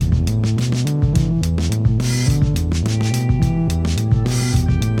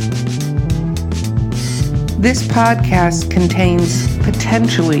This podcast contains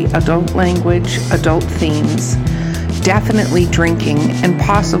potentially adult language, adult themes, definitely drinking, and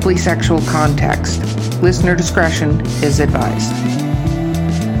possibly sexual context. Listener discretion is advised.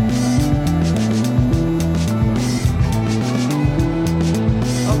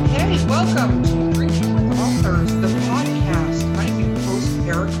 Okay, welcome to Drinking with Authors, the podcast. I'm your host,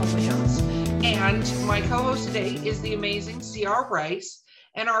 Erica Lance, and my co-host today is the amazing C.R. Rice,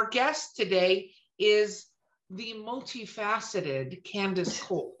 and our guest today is the multifaceted Candace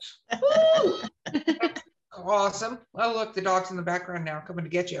Colt. Woo! Awesome. Oh, look, the dog's in the background now coming to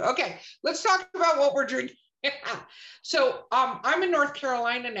get you. Okay, let's talk about what we're drinking. So I'm in North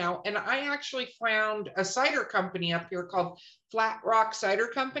Carolina now, and I actually found a cider company up here called Flat Rock Cider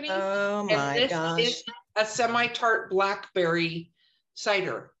Company. Oh my gosh. This is a semi-tart blackberry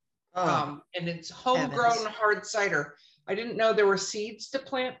cider. And it's homegrown hard cider. I didn't know there were seeds to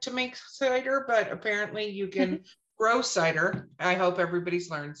plant to make cider, but apparently you can grow cider. I hope everybody's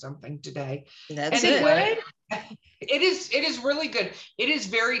learned something today. That's anyway, it is really good. It is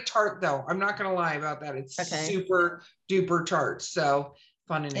very tart though. I'm not going to lie about that. It's super duper tart. So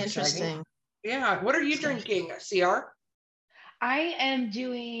fun and exciting. Yeah. What are you drinking, CR? I am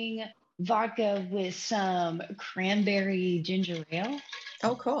doing vodka with some cranberry ginger ale.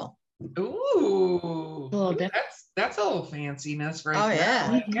 Oh, cool. Ooh, that's a little fanciness right there.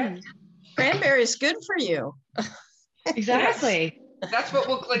 Oh yeah. Cranberry is good for you. Exactly. Yes, that's what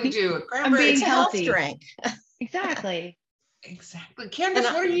we'll cling to. Cranberry is a health drink. Exactly. Candace,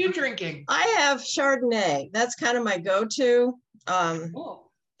 what are you drinking? I have Chardonnay. That's kind of my go-to.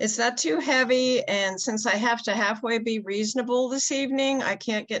 Cool. It's not too heavy, and since I have to halfway be reasonable this evening, I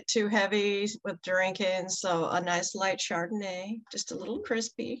can't get too heavy with drinking. So a nice light Chardonnay, just a little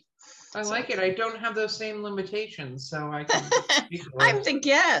crispy. I like it. I don't have those same limitations, so I can. I'm the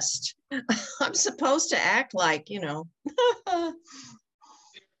guest. I'm supposed to act like, Well,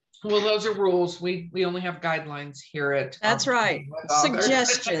 those are rules. We only have guidelines here at. That's right.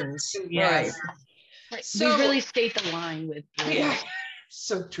 Suggestions. Yes. Right. So we really state the line with. Yeah.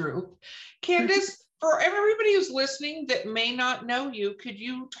 So true. Candace, for everybody who's listening that may not know you, could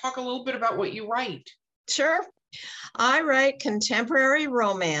you talk a little bit about what you write? Sure. I write contemporary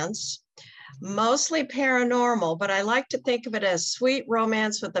romance, mostly paranormal, but I like to think of it as sweet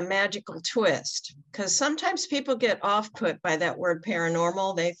romance with a magical twist, because sometimes people get off-put by that word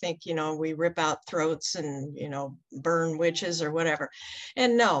paranormal. They think, we rip out throats and, burn witches or whatever.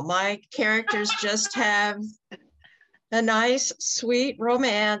 And no, my characters just have a nice, sweet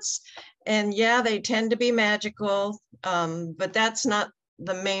romance. And yeah, they tend to be magical, but that's not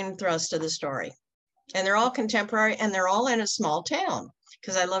the main thrust of the story. And they're all contemporary, and they're all in a small town,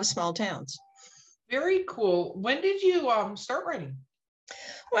 because I love small towns. Very cool. When did you start writing?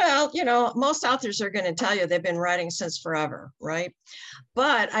 Well, most authors are going to tell you they've been writing since forever, right?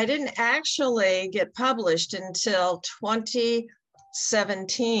 But I didn't actually get published until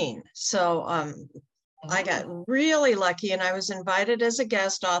 2017. So I got really lucky, and I was invited as a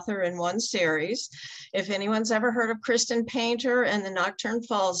guest author in one series. If anyone's ever heard of Kristen Painter and the Nocturne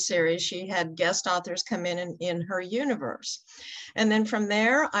Falls series, she had guest authors come in her universe. And then from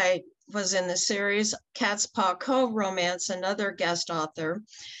there, I was in the series Cat's Paw Cove Romance, another guest author.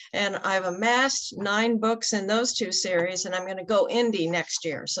 And I've amassed 9 books in those 2 series, and I'm going to go indie next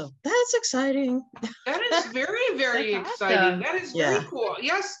year. So that's exciting. That is very, very exciting. Awesome. That is very cool.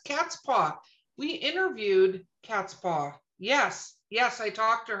 Yes, Cat's Paw. We interviewed Cat's Paw. Yes, I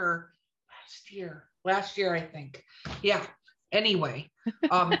talked to her last year, I think. Yeah. Anyway,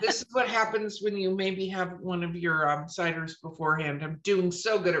 this is what happens when you maybe have one of your ciders beforehand. I'm doing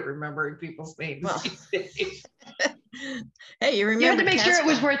so good at remembering people's names. Well, hey, you remember? You have to make sure it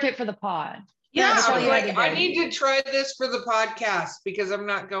was worth it for the pod. Yeah, I need to try this for the podcast because I'm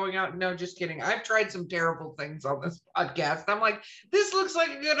not going out. No, just kidding. I've tried some terrible things on this podcast. I'm like, this looks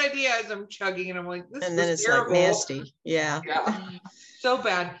like a good idea as I'm chugging, and I'm like, this and then is it's terrible. Like nasty. Yeah. So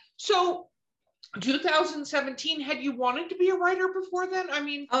bad. So 2017, had you wanted to be a writer before then? I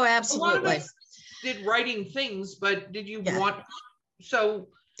mean, absolutely. A lot of us did writing things, but did you want? So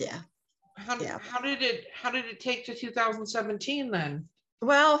how did it take to 2017 then?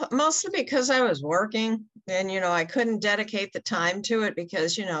 Well, mostly because I was working, and I couldn't dedicate the time to it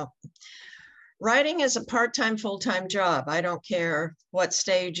because writing is a part-time, full-time job. I don't care what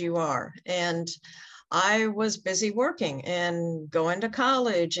stage you are, and I was busy working and going to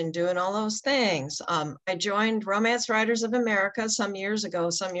college and doing all those things. I joined Romance Writers of America some years ago,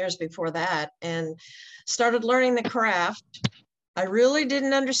 some years before that, and started learning the craft. I really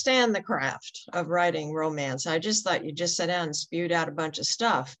didn't understand the craft of writing romance. I just thought you just sat down and spewed out a bunch of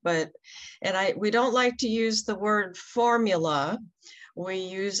stuff. We don't like to use the word formula. We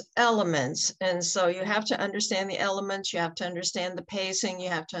use elements. And so you have to understand the elements, you have to understand the pacing, you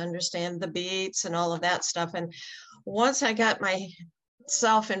have to understand the beats and all of that stuff. And once I got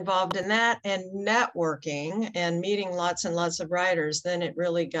myself involved in that and networking and meeting lots and lots of writers, then it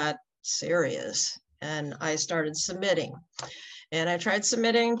really got serious. And I started submitting. And I tried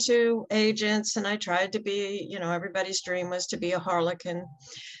submitting to agents, and I tried to be, everybody's dream was to be a Harlequin.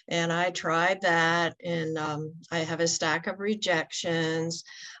 And I tried that, and I have a stack of rejections.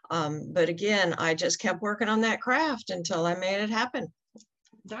 But again, I just kept working on that craft until I made it happen.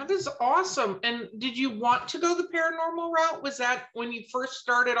 That is awesome. And did you want to go the paranormal route? Was that when you first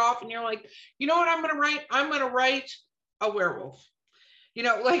started off and you're like, you know what I'm going to write? I'm going to write a werewolf.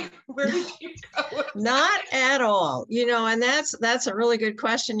 Where did you go? Not at all, and that's a really good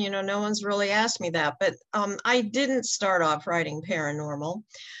question. No one's really asked me that, but I didn't start off writing paranormal.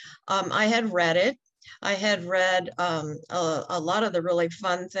 I had read it. I had read a lot of the really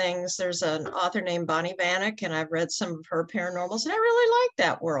fun things. There's an author named Bonnie Bannock, and I've read some of her paranormals, and I really liked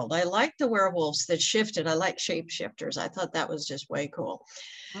that world. I liked the werewolves that shifted. I like shapeshifters. I thought that was just way cool.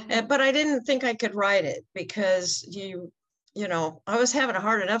 Mm-hmm. But I didn't think I could write it because I was having a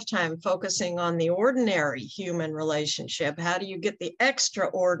hard enough time focusing on the ordinary human relationship. How do you get the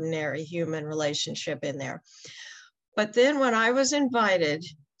extraordinary human relationship in there? But then when I was invited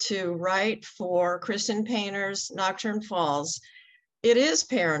to write for Kristen Painter's Nocturne Falls, it is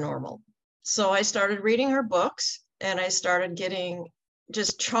paranormal. So I started reading her books, and I started getting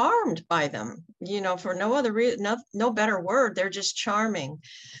just charmed by them, for no other reason, no better word. They're just charming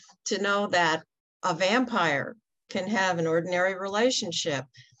to know that a vampire can have an ordinary relationship,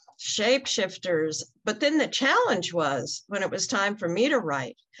 shapeshifters. But then the challenge was, when it was time for me to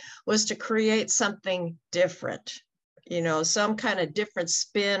write, was to create something different, some kind of different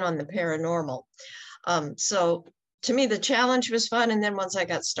spin on the paranormal. So to me, the challenge was fun. And then once I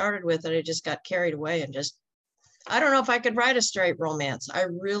got started with it, I just got carried away and I don't know if I could write a straight romance. I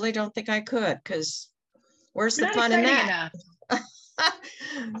really don't think I could, because where's the fun in that?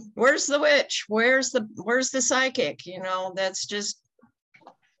 Where's the witch? Where's the psychic? That's just,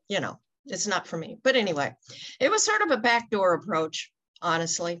 it's not for me. But anyway, it was sort of a backdoor approach,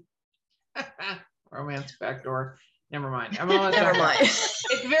 honestly. Romance backdoor. Never mind. Never mind.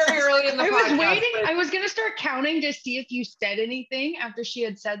 It's very early in the podcast. I was waiting. I was going to start counting to see if you said anything after she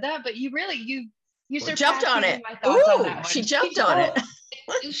had said that, but you jumped on it. Ooh, she jumped on it.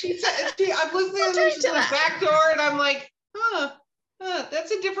 She said, I'm listening to this, she's like backdoor, and I'm like,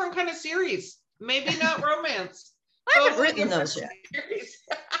 that's a different kind of series. Maybe not romance. I haven't written those yet.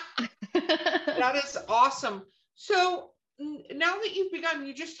 That is awesome. So now that you've begun,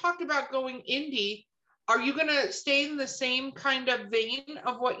 you just talked about going indie. Are you going to stay in the same kind of vein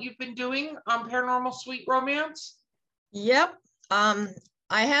of what you've been doing on Paranormal Sweet Romance? Yep.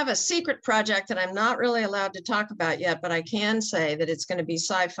 I have a secret project that I'm not really allowed to talk about yet, but I can say that it's going to be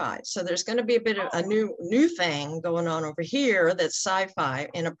sci-fi. So there's going to be a bit of a new thing going on over here that's sci-fi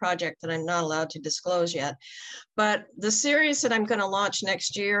in a project that I'm not allowed to disclose yet. But the series that I'm going to launch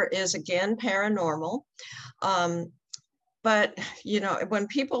next year is again paranormal. But when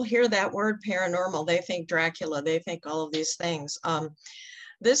people hear that word paranormal, they think Dracula, they think all of these things.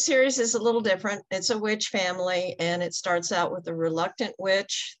 This series is a little different. It's a witch family, and it starts out with a reluctant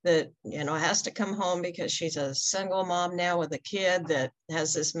witch that, has to come home because she's a single mom now with a kid that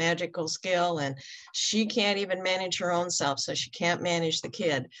has this magical skill, and she can't even manage her own self, so she can't manage the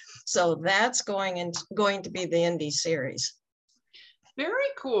kid. So that's going to be the indie series. Very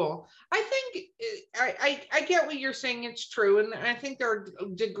cool. I think I get what you're saying. It's true. And I think there are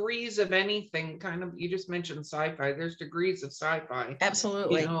degrees of anything kind of, you just mentioned sci-fi. There's degrees of sci-fi.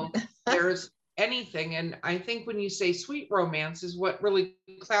 Absolutely. There's anything. And I think when you say sweet romance is what really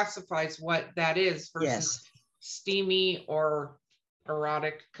classifies what that is versus steamy or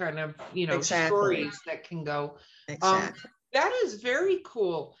erotic kind of, exactly. stories that can go. Exactly. That is very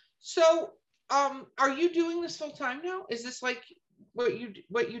cool. So are you doing this full time now? Is this like what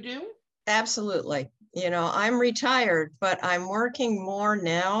you do? Absolutely. I'm retired, but I'm working more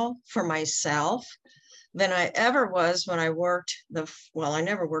now for myself than I ever was when I worked I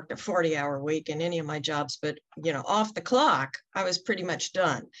never worked a 40-hour week in any of my jobs, but off the clock, I was pretty much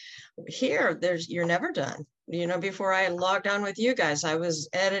done. Here, you're never done. Before I logged on with you guys, I was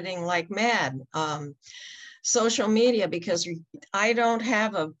editing like mad. Social media, because I don't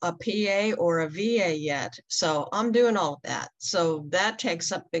have a PA or a VA yet. So I'm doing all of that. So that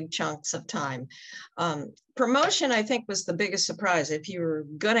takes up big chunks of time. promotion, I think, was the biggest surprise. If you were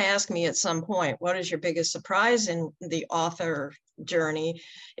going to ask me at some point, what is your biggest surprise in the author journey?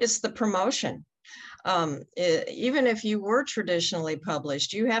 It's the promotion. Even if you were traditionally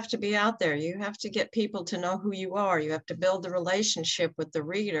published, you have to be out there. You have to get people to know who you are. You have to build the relationship with the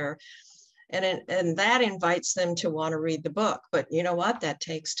reader. And that invites them to want to read the book. But you know what? That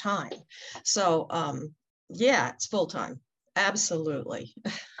takes time. So yeah, it's full time. Absolutely.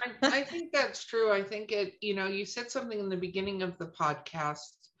 I think that's true. I think you said something in the beginning of the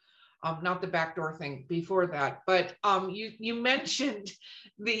podcast, not the backdoor thing before that, but you mentioned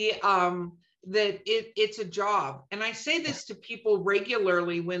that it's a job. And I say this to people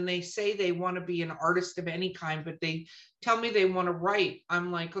regularly when they say they want to be an artist of any kind, but they tell me they want to write.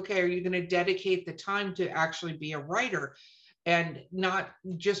 I'm like, okay, are you going to dedicate the time to actually be a writer and not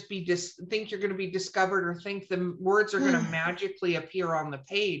just think you're going to be discovered or think the words are going to magically appear on the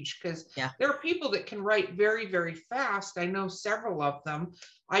page? Because there are people that can write very, very fast. I know several of them.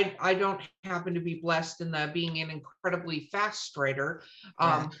 I don't happen to be blessed in being an incredibly fast writer.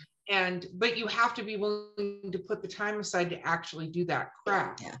 But you have to be willing to put the time aside to actually do that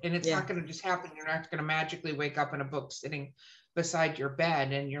craft. And it's not going to just happen. You're not going to magically wake up in a book sitting beside your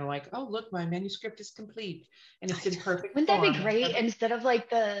bed and you're like, oh, look, my manuscript is complete and it's in perfect Wouldn't form. that be great? Instead of like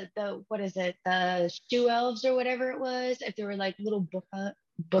the what is it, the shoe elves or whatever it was, if there were like little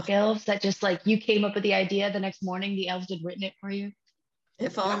book elves that just like you came up with the idea, the next morning the elves had written it for you.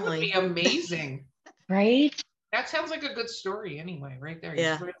 If that only. would be amazing. Right? That sounds like a good story anyway, right there.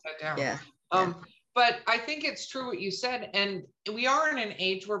 Yeah. You write that down. Yeah. But I think it's true what you said. And we are in an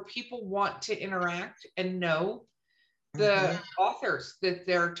age where people want to interact and know the authors that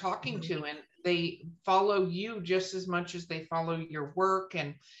they're talking to, and they follow you just as much as they follow your work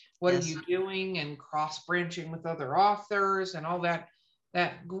and what are you doing, and cross branching with other authors and all that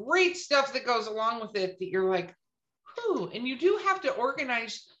great stuff that goes along with it, that you're like, whew. And you do have to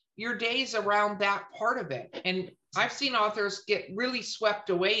organize your days around that part of it. And I've seen authors get really swept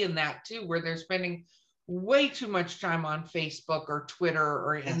away in that too, where they're spending way too much time on Facebook or Twitter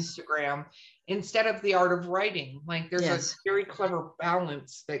or Instagram instead of the art of writing. Like there's a very clever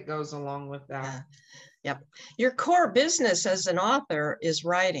balance that goes along with that. Yep. Your core business as an author is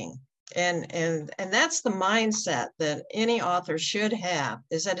writing. And that's the mindset that any author should have,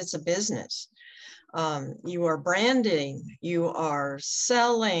 is that it's a business. You are branding, you are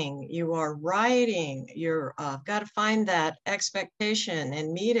selling, you are writing, you're got to find that expectation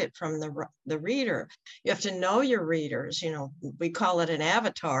and meet it from the reader. You have to know your readers. You know, we call it an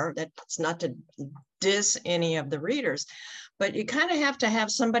avatar. That's not to diss any of the readers, but you kind of have to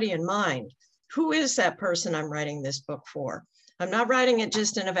have somebody in mind. Who is that person I'm writing this book for? I'm not writing it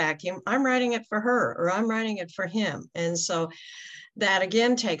just in a vacuum. I'm writing it for her, or I'm writing it for him. And so that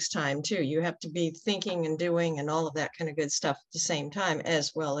again takes time too. You have to be thinking and doing and all of that kind of good stuff at the same time,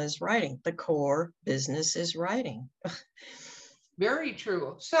 as well as writing. The core business is writing. Very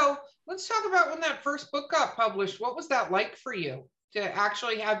true. So let's talk about when that first book got published. What was that like for you to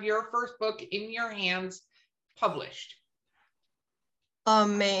actually have your first book in your hands published?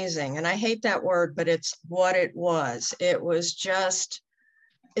 Amazing. And I hate that word, but it's what it was. It was just,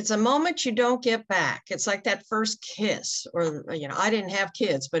 it's a moment you don't get back. It's like that first kiss, or, you know, I didn't have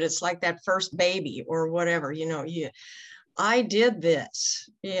kids, but it's like that first baby or whatever, you know, I did this,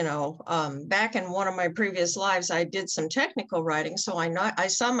 you know, back in one of my previous lives, I did some technical writing. So I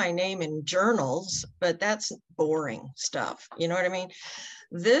saw my name in journals, but that's boring stuff. You know what I mean?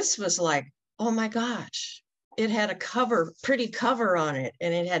 This was like, oh my gosh, it had a pretty cover on it.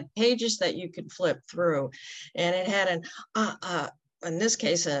 And it had pages that you could flip through. And it had in this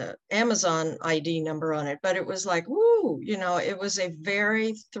case, a Amazon ID number on it, but it was like, woo, you know, it was a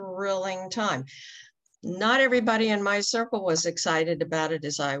very thrilling time. Not everybody in my circle was excited about it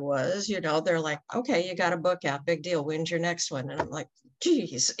as I was. You know, they're like, okay, you got a book out, big deal. When's your next one? And I'm like,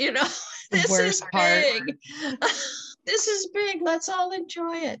 geez, you know, this is big. This is big. Let's all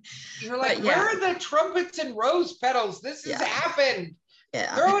enjoy it. You're like, where are the trumpets and rose petals? This has happened.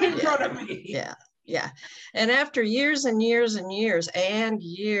 Yeah. Throw it in front of me. Yeah. Yeah. And after years and years and years and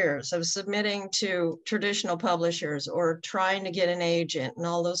years of submitting to traditional publishers or trying to get an agent and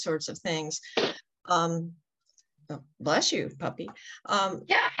all those sorts of things, oh, bless you, puppy.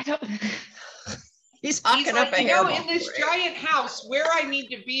 He's hocking up a hairball. In this giant house, where I need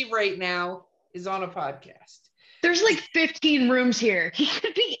to be right now is on a podcast. There's like 15 rooms here. He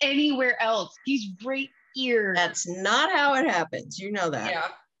could be anywhere else. He's right here. That's not how it happens. You know that. Yeah.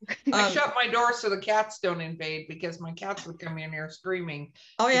 I shut my door so the cats don't invade, because my cats would come in here screaming.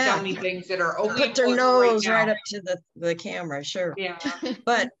 Oh to yeah. tell me things that are only Put their important nose right right now. up to the camera, sure. Yeah.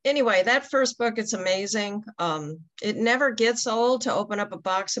 But anyway, that first book, it's amazing. It never gets old to open up a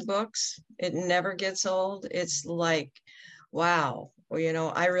box of books. It never gets old. It's like, wow, well, you know,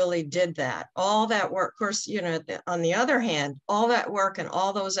 I really did that. All that work, of course, you know, on the other hand, all that work and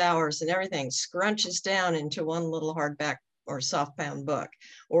all those hours and everything scrunches down into one little hardback or softbound book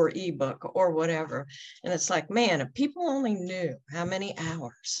or ebook or whatever. And it's like, man, if people only knew how many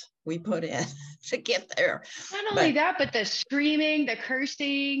hours we put in to get there. Not only that, but the screaming, the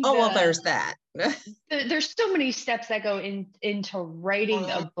cursing. Oh, well, there's that. There's so many steps that go into writing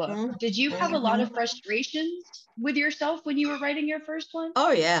a book. Did you have a lot of frustrations with yourself when you were writing your first one?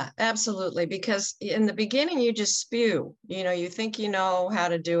 Oh yeah, absolutely. Because in the beginning, you just spew, you know, you think you know how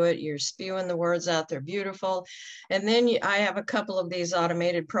to do it. You're spewing the words out. They're beautiful. And then I have a couple of these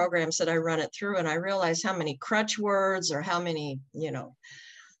automated programs that I run it through, and I realize how many crutch words or how many, you know,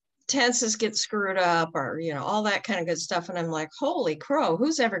 tenses get screwed up, or, you know, all that kind of good stuff. And I'm like, holy crow,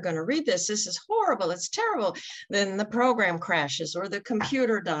 who's ever going to read this? This is horrible. It's terrible. Then the program crashes, or the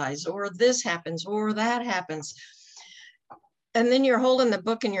computer dies, or this happens, or that happens. And then you're holding the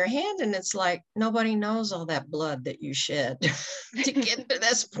book in your hand, and it's like, nobody knows all that blood that you shed to get to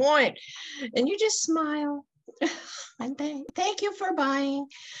this point. And you just smile and thank you for buying.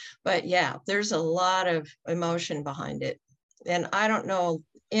 But yeah, there's a lot of emotion behind it. And I don't know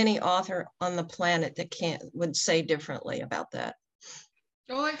any author on the planet that would say differently about that.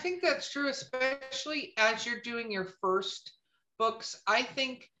 Well, I think that's true, especially as you're doing your first books. I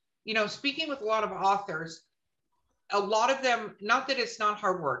think, you know, speaking with a lot of authors, a lot of them, not that it's not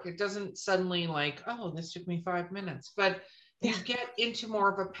hard work. It doesn't suddenly like, oh, this took me 5 minutes, but you get into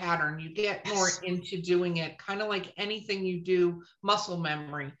more of a pattern. You get more into doing it, kind of like anything you do, muscle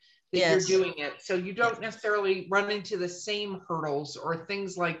memory. That you're doing it. So you don't necessarily run into the same hurdles or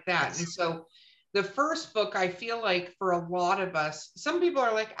things like that. And so the first book, I feel like for a lot of us, some people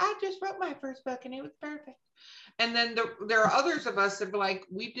are like, I just wrote my first book and it was perfect. And then there are others of us that are like,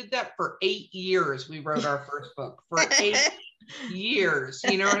 we did that for 8 years. We wrote our first book for 8 years.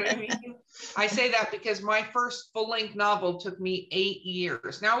 You know what I mean? I say that because my first full-length novel took me 8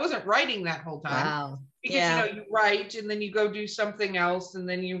 years. Now I wasn't writing that whole time. Wow. Because, you know, you write and then you go do something else and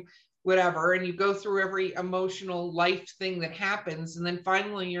then you whatever, and you go through every emotional life thing that happens. And then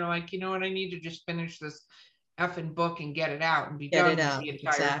finally you're like, you know what, I need to just finish this effing book and get it out and be done with the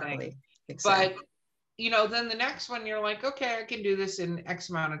entire thing. Exactly. But, you know, then the next one, you're like, okay, I can do this in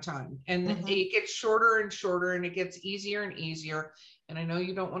X amount of time. And it gets shorter and shorter and it gets easier and easier. And I know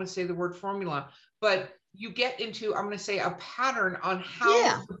you don't want to say the word formula, but you get into, I'm going to say, a pattern on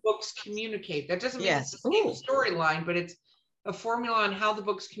how the books communicate. That doesn't mean it's the same storyline, but it's a formula on how the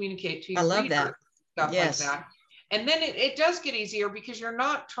books communicate to you. I love that. Stuff like that. And then it does get easier because you're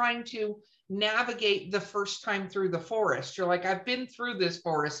not trying to navigate the first time through the forest. You're like, I've been through this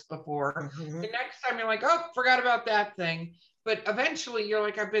forest before. The next time you're like, oh, forgot about that thing. But eventually you're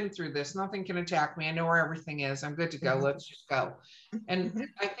like, I've been through this. Nothing can attack me. I know where everything is. I'm good to go. Let's just go. And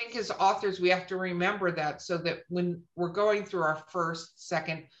I think as authors, we have to remember that, so that when we're going through our first,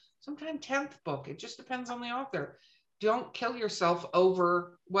 second, sometimes 10th book, it just depends on the author. Don't kill yourself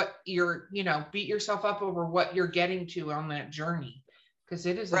over what you're, you know, beat yourself up over what you're getting to on that journey. Because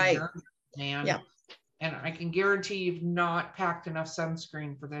it is a journey, man. Yeah. And I can guarantee you've not packed enough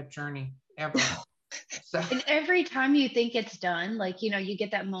sunscreen for that journey ever. So. And every time you think it's done, like, you know, you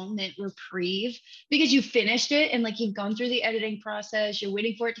get that moment reprieve because you finished it and like you've gone through the editing process, you're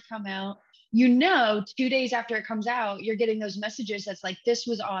waiting for it to come out. You know, 2 days after it comes out, you're getting those messages that's like, this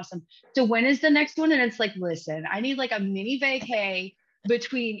was awesome. So when is the next one? And it's like, listen, I need like a mini vacay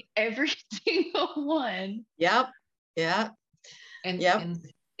between every single one. Yep. Yeah. And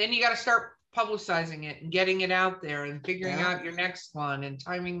then you got to start publicizing it and getting it out there and figuring out your next one and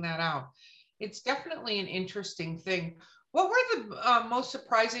timing that out. It's definitely an interesting thing. What were the most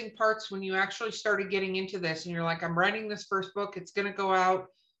surprising parts when you actually started getting into this and you're like, I'm writing this first book, it's going to go out?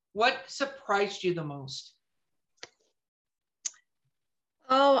 What surprised you the most?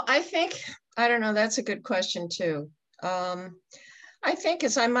 Oh, I don't know. That's a good question too. I think,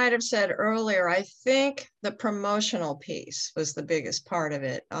 as I might have said earlier, I think the promotional piece was the biggest part of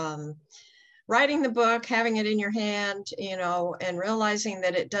it. Writing the book, having it in your hand, you know, and realizing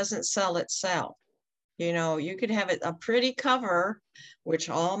that it doesn't sell itself. You know, you could have a pretty cover, which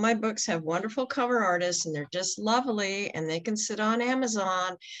all my books have wonderful cover artists, and they're just lovely, and they can sit on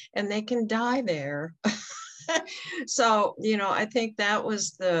Amazon and they can die there. So, you know, I think that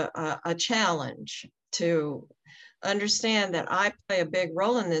was a challenge to understand that I play a big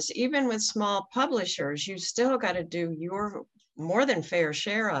role in this. Even with small publishers, you still got to do your more than fair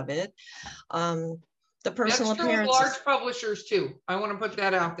share of it. The personal That's true with appearances. large publishers too. I want to put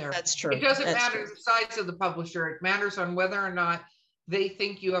that out there. That's true. It doesn't That's matter true. the size of the publisher. It matters on whether or not they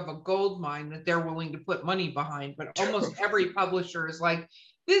think you have a gold mine that they're willing to put money behind. But almost every publisher is like,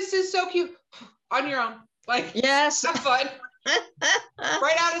 this is so cute. On your own. Like, Yes. have fun.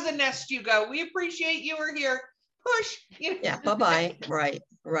 Right out of the nest you go. We appreciate you are here. Push. Yeah. Bye-bye. Right.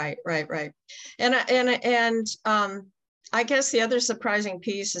 And I guess the other surprising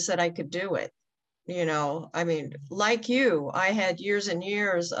piece is that I could do it. I mean, like you, I had years and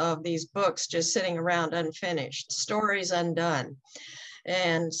years of these books just sitting around unfinished, stories undone.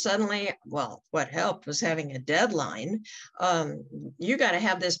 And suddenly, well, what helped was having a deadline. You got to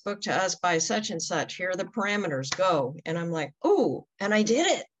have this book to us by such and such. Here are the parameters, go. And I'm like, oh, and I did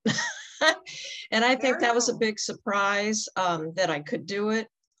it. And I think that was a big surprise that I could do it.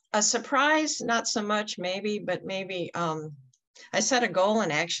 A surprise, not so much maybe, but maybe I set a goal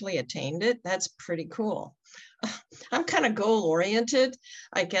and actually attained it. That's pretty cool. I'm kind of goal oriented.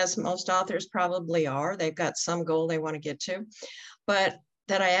 I guess most authors probably are. They've got some goal they want to get to, but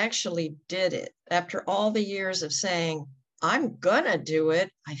that I actually did it. After all the years of saying, I'm gonna do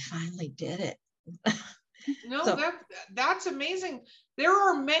it, I finally did it. No, So, that's amazing. There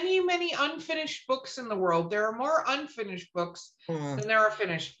are many, many unfinished books in the world. There are more unfinished books than there are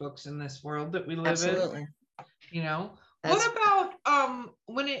finished books in this world that we live absolutely. in. That's, What about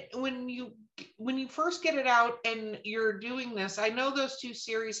when you first get it out and you're doing this? I know those two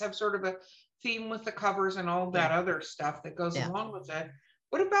series have sort of a theme with the covers and all that other stuff that goes along with it.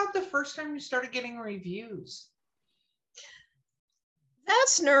 What about the first time you started getting reviews?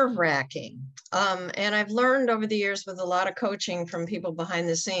 That's nerve-wracking. And I've learned over the years with a lot of coaching from people behind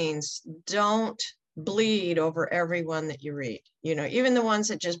the scenes, don't bleed over everyone that you read. Even the ones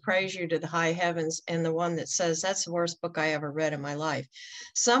that just praise you to the high heavens and the one that says, that's the worst book I ever read in my life.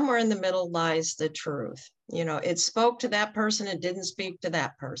 Somewhere in the middle lies the truth. It spoke to that person. It didn't speak to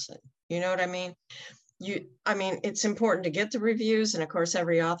that person. You know what I mean? It's important to get the reviews. And of course,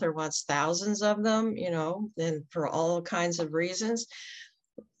 every author wants thousands of them, and for all kinds of reasons.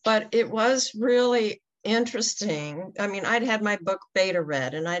 But it was really interesting. I mean, I'd had my book beta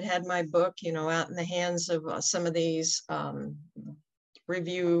read, and I'd had my book, out in the hands of some of these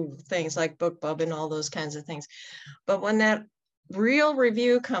review things like BookBub and all those kinds of things. But when that real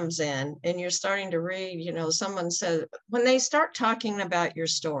review comes in and you're starting to read, someone says, when they start talking about your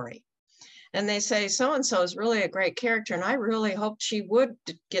story, and they say, so-and-so is really a great character, and I really hoped she would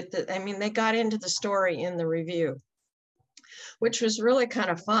get they got into the story in the review, which was really kind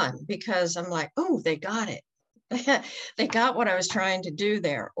of fun because I'm like, oh, they got it. They got what I was trying to do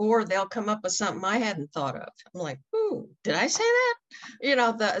there. Or they'll come up with something I hadn't thought of. I'm like, ooh, did I say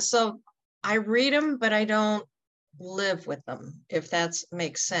that? So I read them, but I don't live with them, if that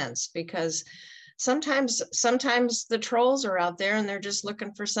makes sense, because sometimes the trolls are out there and they're just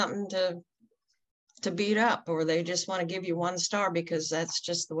looking for something to beat up, or they just want to give you 1 star because that's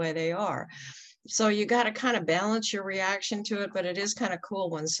just the way they are. So you got to kind of balance your reaction to it, but it is kind of cool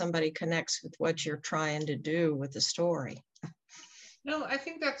when somebody connects with what you're trying to do with the story. No, I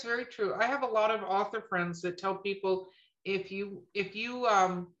think that's very true. I have a lot of author friends that tell people, if you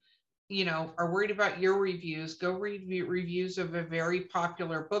are worried about your reviews, go read reviews of a very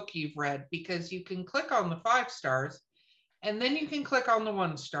popular book you've read, because you can click on the 5 stars and then you can click on the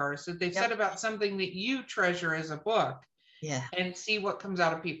 1 stars that they've said about something that you treasure as a book. Yeah. And see what comes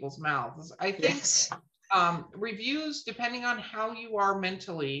out of people's mouths. I think reviews, depending on how you are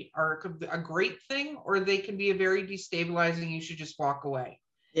mentally, are a great thing, or they can be a very destabilizing. You should just walk away.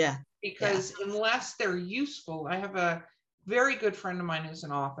 Yeah. Because unless they're useful, I have a very good friend of mine who's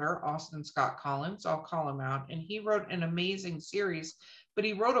an author, Austin Scott Collins. I'll call him out. And he wrote an amazing series, but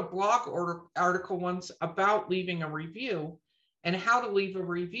he wrote a blog article once about leaving a review and how to leave a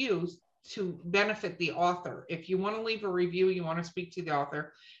review to benefit the author. If you want to leave a review, you want to speak to the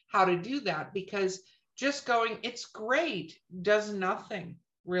author, how to do that, because just going, it's great, does nothing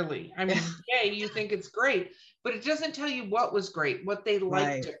really. I mean, yay, you think it's great, but it doesn't tell you what was great, what they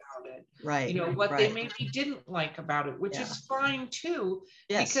liked about it, right? What they maybe didn't like about it, which is fine too,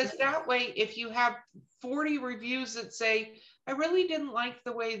 because that way, if you have 40 reviews that say, I really didn't like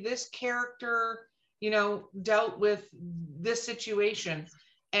the way this character, dealt with this situation,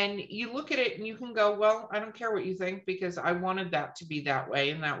 And you look at it and you can go, well, I don't care what you think because I wanted that to be that way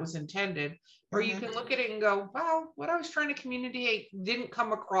and that was intended. Or you can look at it and go, wow, what I was trying to communicate didn't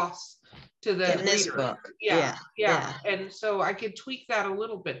come across to the in this reader. book. Yeah. And so I could tweak that a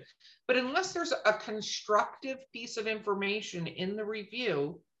little bit. But unless there's a constructive piece of information in the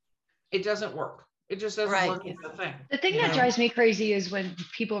review, it doesn't work. It just doesn't work as a thing. The thing that drives me crazy is when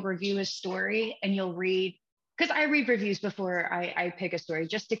people review a story and you'll read, because I read reviews before I pick a story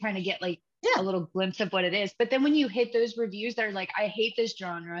just to kind of get like a little glimpse of what it is. But then when you hit those reviews that are like, I hate this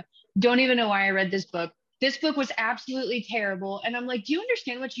genre, don't even know why I read this book. This book was absolutely terrible. And I'm like, do you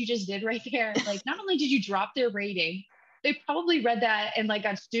understand what you just did right there? Like, not only did you drop their rating, they probably read that and like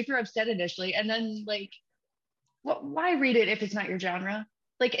got super upset initially. And then like, why read it if it's not your genre?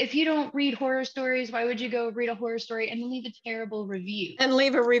 Like, if you don't read horror stories, why would you go read a horror story and leave a terrible review? And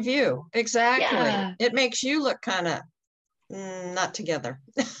leave a review. Exactly. Yeah. It makes you look kind of not together.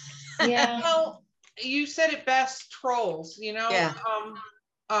 Yeah. Well, you said it best, trolls, you know? Yeah.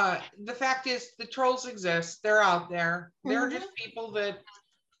 The fact is the trolls exist. They're out there. They're just people that,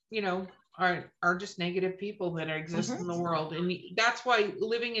 you know, are just negative people that exist in the world. And that's why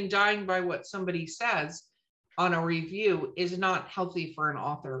living and dying by what somebody says on a review is not healthy for an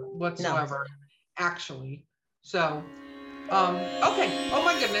author whatsoever, actually. So, okay. Oh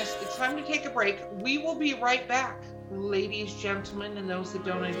my goodness. It's time to take a break. We will be right back, ladies, gentlemen, and those that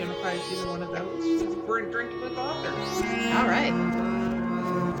don't identify as either one of those. We're drinking with authors. All right.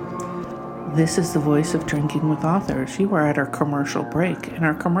 This is the voice of Drinking with Authors. You are at our commercial break, and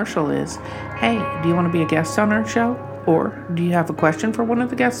our commercial is, hey, do you want to be a guest on our show? Or do you have a question for one of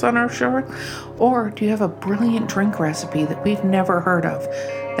the guests on our show? Or do you have a brilliant drink recipe that we've never heard of?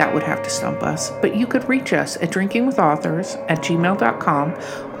 That would have to stump us. But you could reach us at drinkingwithauthors@gmail.com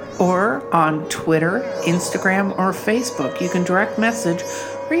or on Twitter, Instagram, or Facebook. You can direct message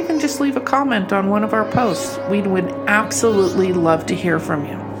or even just leave a comment on one of our posts. We would absolutely love to hear from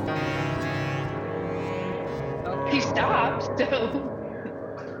you. He stopped, so...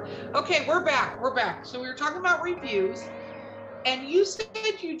 Okay, we're back. So we were talking about reviews, and you said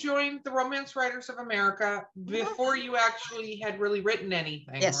you joined the Romance Writers of America before you actually had really written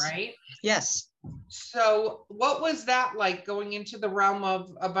anything, right? Yes. So what was that like, going into the realm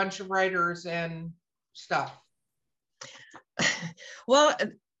of a bunch of writers and stuff? Well,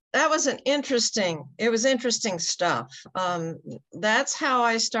 that was interesting stuff. That's how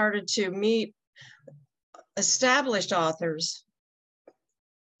I started to meet established authors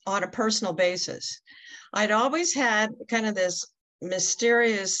on a personal basis. I'd always had kind of this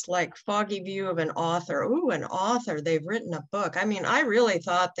mysterious, like foggy view of an author. Ooh, an author, they've written a book. I mean, I really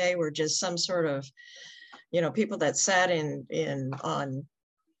thought they were just some sort of, you know, people that sat on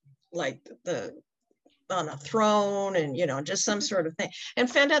a throne and, you know, just some sort of thing, and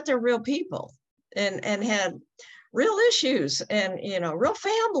found out they're real people and had real issues and, you know, real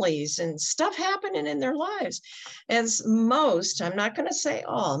families and stuff happening in their lives. As most, I'm not going to say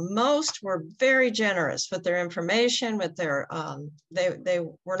all, most were very generous with their information, with their, they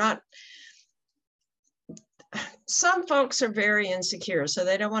were not, some folks are very insecure, so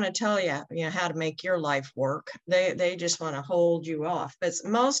they don't want to tell you, you know, how to make your life work. They just want to hold you off. But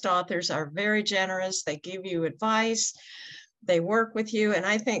most authors are very generous. They give you advice. They work with you. And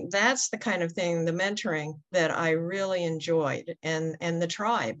I think that's the kind of thing, the mentoring, that I really enjoyed, and the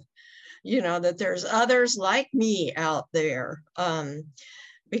tribe, you know, that there's others like me out there.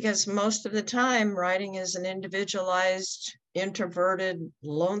 Because most of the time writing is an individualized, introverted,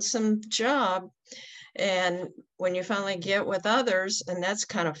 lonesome job. And when you finally get with others, and that's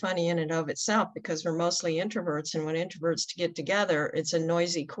kind of funny in and of itself, because we're mostly introverts, and when introverts get together, it's a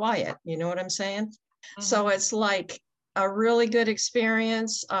noisy quiet. You know what I'm saying? Mm-hmm. So it's like a really good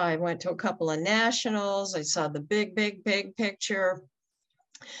experience. I went to a couple of nationals. I saw the big picture.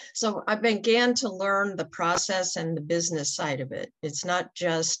 So I began to learn the process and the business side of it. It's not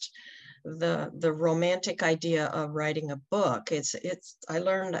just the romantic idea of writing a book. I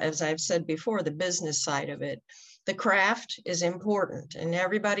learned, as I've said before, the business side of it. The craft is important, and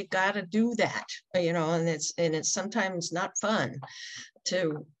everybody got to do that, you know, and it's sometimes not fun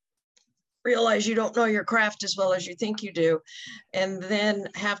to realize you don't know your craft as well as you think you do, and then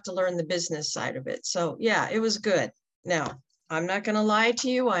have to learn the business side of it. So yeah, it was good. Now, I'm not going to lie to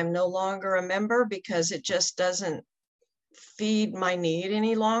you. I'm no longer a member because it just doesn't feed my need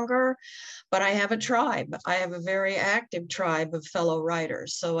any longer, but I have a tribe. I have a very active tribe of fellow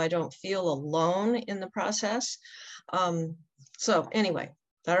writers, so I don't feel alone in the process. So anyway,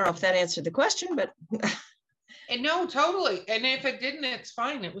 I don't know if that answered the question, but And no, totally. And if it didn't, it's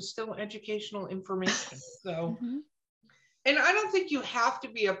fine. It was still educational information. So, And I don't think you have to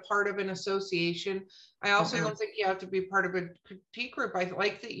be a part of an association. I also Mhm. don't think you have to be part of a critique group. I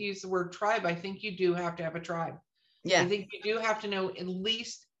like that you use the word tribe. I think you do have to have a tribe. I Yeah. think you do have to know at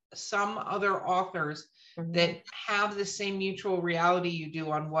least some other authors Mhm. that have the same mutual reality you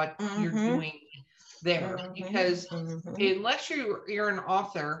do on what you're Mhm. doing there. Mhm. Because Mhm. unless you're an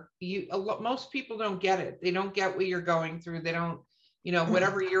author, most people don't get it. They don't get what you're going through. They don't,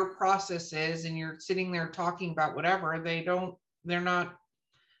 whatever your process is, and you're sitting there talking about whatever, they don't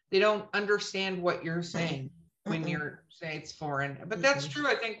understand what you're saying when Mhm. you're saying it's foreign. But that's Mhm. true,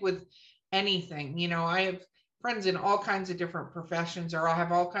 I think, with anything. I have friends in all kinds of different professions, or I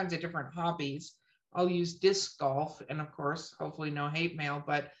have all kinds of different hobbies. I'll use disc golf, and of course, hopefully no hate mail,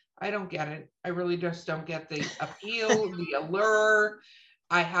 but I don't get it. I really just don't get the appeal, the allure.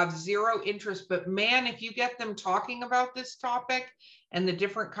 I have zero interest, but man, if you get them talking about this topic and the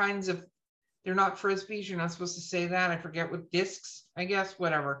different kinds of, they're not frisbees, you're not supposed to say that. I forget what discs, I guess,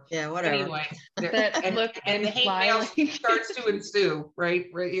 whatever. Yeah, whatever. Anyway, That and look the hate mail smiling. starts to ensue, right?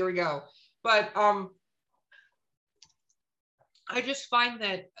 Right, here we go. But I just find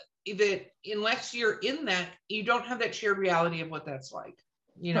that unless you're in that, you don't have that shared reality of what that's like,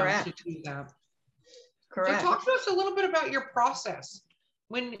 to Correct. do that. So Correct. talk to us a little bit about your process.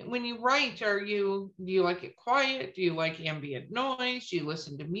 When you write, do you like it quiet? Do you like ambient noise? Do you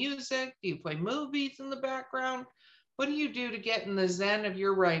listen to music? Do you play movies in the background? What do you do to get in the zen of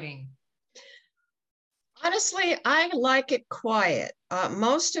your writing? Honestly, I like it quiet.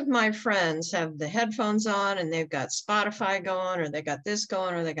 Most of my friends have the headphones on and they've got Spotify going, or they got this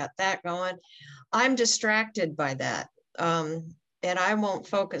going, or they got that going. I'm distracted by that. And I won't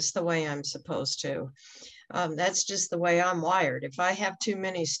focus the way I'm supposed to. That's just the way I'm wired. If I have too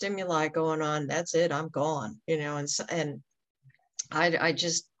many stimuli going on, that's it. I'm gone, and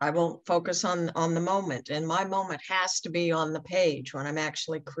I won't focus on the moment, and my moment has to be on the page when I'm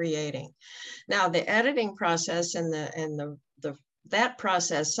actually creating. Now, the editing process and that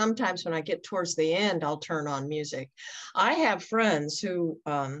process, sometimes when I get towards the end, I'll turn on music. I have friends who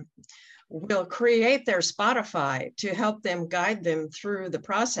will create their Spotify to help them guide them through the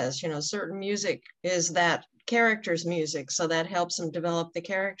process. Certain music is that character's music, so that helps them develop the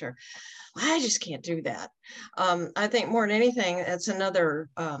character. I just can't do that. I think more than anything, it's another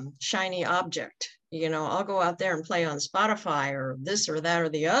shiny object. I'll go out there and play on Spotify or this or that or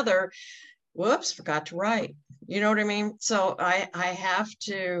the other. Whoops, forgot to write. You know what I mean? So I have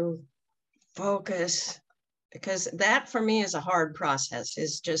to focus, because that for me is a hard process,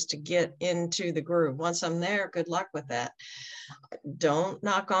 is just to get into the groove. Once I'm there, good luck with that. Don't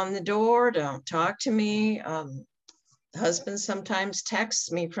knock on the door. Don't talk to me. Husband sometimes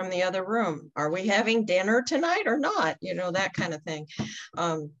texts me from the other room. Are we having dinner tonight or not? That kind of thing.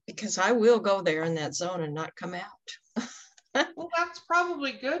 Because I will go there in that zone and not come out. Well, that's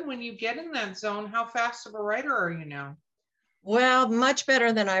probably good when you get in that zone. How fast of a writer are you now? Well, much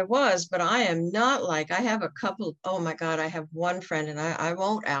better than I was, but I am not like, I have a couple, oh my God, I have one friend, and I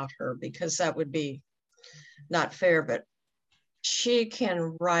won't out her because that would be not fair, but she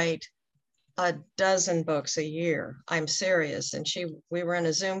can write a dozen books a year. I'm serious. And we were in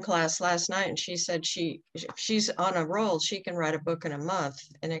a Zoom class last night, and she said if she's on a roll, she can write a book in a month,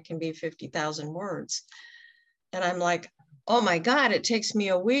 and it can be 50,000 words. And I'm like, oh my God, it takes me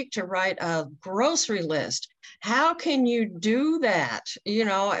a week to write a grocery list. How can you do that?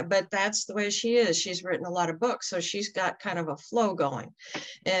 But that's the way she is. She's written a lot of books, so she's got kind of a flow going,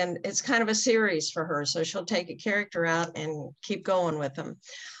 and it's kind of a series for her. So she'll take a character out and keep going with them.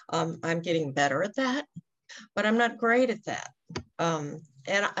 I'm getting better at that, but I'm not great at that.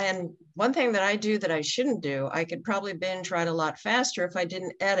 And one thing that I do that I shouldn't do, I could probably binge write a lot faster if I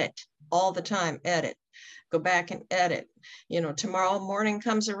didn't edit all the time. Go back and edit. Tomorrow morning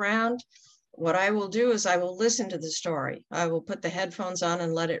comes around, what I will do is I will listen to the story. I will put the headphones on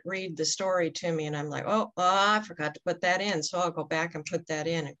and let it read the story to me. And I'm like, oh, I forgot to put that in. So I'll go back and put that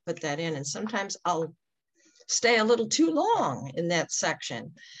in and put that in. And sometimes I'll stay a little too long in that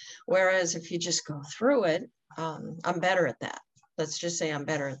section. Whereas if you just go through it, I'm better at that. Let's just say I'm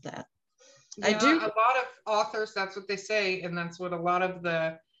better at that. Yeah, I do. A lot of authors, that's what they say. And that's what a lot of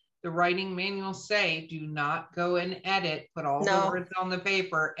the writing manuals say. Do not go and edit, put all the words on the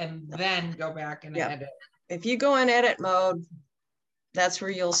paper, and then go back and edit. If you go in edit mode, that's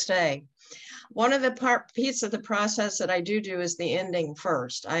where you'll stay. One of the piece of the process that I do is the ending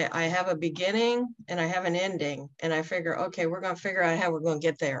first. I have a beginning and I have an ending, and I figure, okay, we're going to figure out how we're going to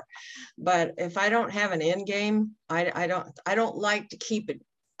get there. But if I don't have an end game, I don't like to keep it.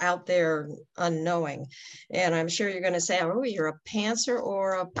 out there unknowing. And I'm sure you're going to say, oh, you're a pantser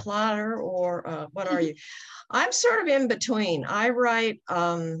or a plotter, or what are you? I'm sort of in between. I write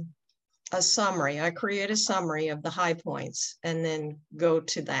a summary. I create a summary of the high points and then go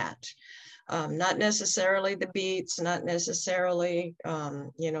to that. Not necessarily the beats, not necessarily,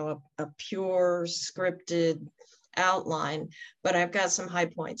 a pure scripted outline, but I've got some high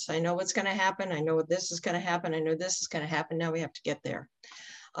points. I know what's going to happen. I know what this is going to happen. I know this is going to happen. Now we have to get there.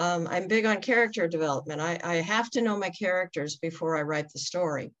 I'm big on character development. I have to know my characters before I write the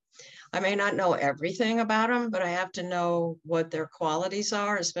story. I may not know everything about them, but I have to know what their qualities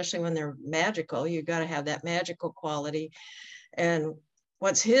are, especially when they're magical. You've got to have that magical quality. And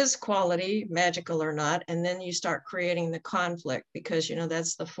what's his quality, magical or not? And then you start creating the conflict, because,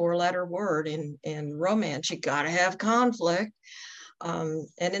 that's the 4-letter word in romance. You got to have conflict. And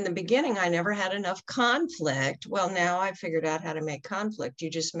in the beginning, I never had enough conflict. Well, now I figured out how to make conflict. You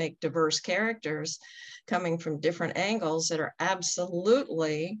just make diverse characters coming from different angles that are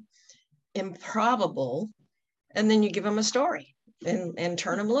absolutely improbable, and then you give them a story and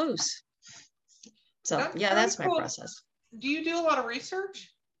turn them loose. So that's my process. Do you do a lot of research?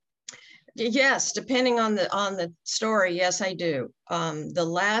 Yes, depending on the story. Yes, I do. The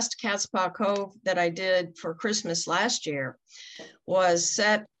last Cat's Paw Cove that I did for Christmas last year was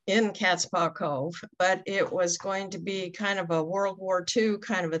set in Cat's Paw Cove, but it was going to be kind of a World War II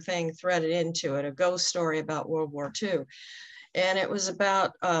kind of a thing threaded into it, a ghost story about World War II. And it was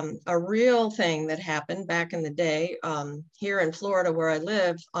about a real thing that happened back in the day here in Florida, where I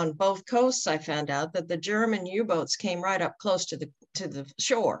live. On both coasts, I found out that the German U-boats came right up close to the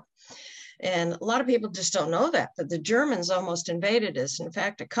shore. And a lot of people just don't know that the Germans almost invaded us. In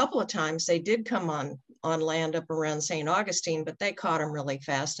fact, a couple of times they did come on land up around St. Augustine, but they caught them really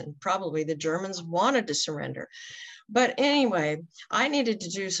fast, and probably the Germans wanted to surrender. But anyway, I needed to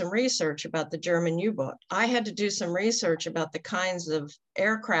do some research about the German U-boat. I had to do some research about the kinds of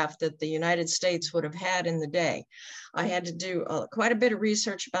aircraft that the United States would have had in the day. I had to do quite a bit of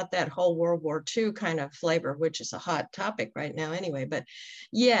research about that whole World War II kind of flavor, which is a hot topic right now anyway. But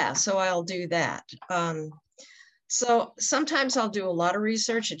yeah, so I'll do that. So sometimes I'll do a lot of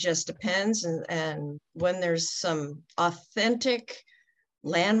research. It just depends. And when there's some authentic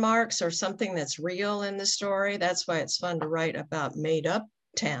landmarks or something that's real in the story, that's why it's fun to write about made up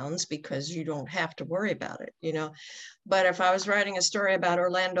towns, because you don't have to worry about it, But if I was writing a story about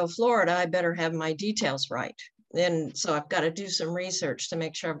Orlando, Florida, I better have my details right. And so I've got to do some research to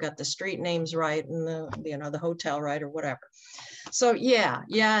make sure I've got the street names right and the hotel right or whatever. So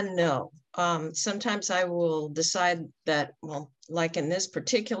no. Sometimes I will decide that, well, like in this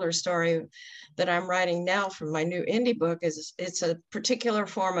particular story that I'm writing now for my new indie book, it's a particular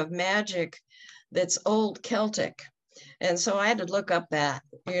form of magic that's old Celtic. And so I had to look up that,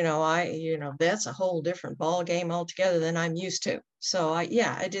 that's a whole different ball game altogether than I'm used to. So I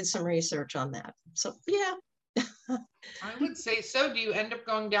did some research on that. So yeah. I would say so. Do you end up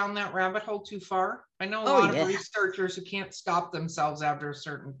going down that rabbit hole too far? I know a lot of researchers who can't stop themselves after a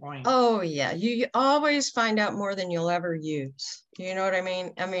certain point. Oh yeah, you always find out more than you'll ever use. You know what I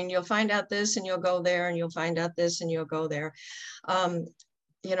mean? I mean, you'll find out this and you'll go there, and you'll find out this and you'll go there.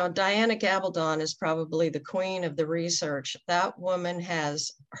 Diana Gabaldon is probably the queen of the research. That woman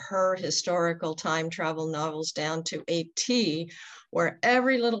has her historical time travel novels down to a T, where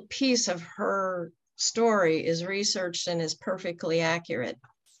every little piece of her story is researched and is perfectly accurate.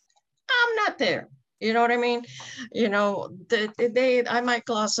 I'm not there. You know what I mean? I might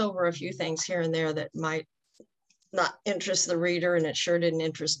gloss over a few things here and there that might not interest the reader, and it sure didn't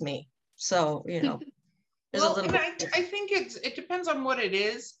interest me. So, there's a little bit. I think it depends on what it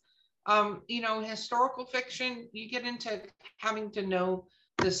is. Historical fiction, you get into having to know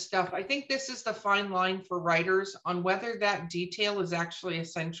this stuff. I think this is the fine line for writers on whether that detail is actually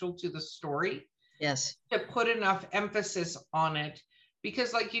essential to the story. Yes. To put enough emphasis on it,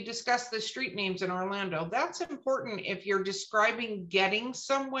 because like you discussed the street names in Orlando, that's important if you're describing getting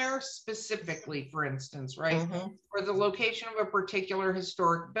somewhere specifically, for instance, right? Mm-hmm. Or the location of a particular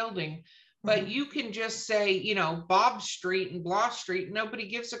historic building. But you can just say, Bob Street and Blah Street. Nobody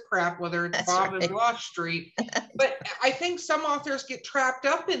gives a crap whether it's Bob and Blah Street. But I think some authors get trapped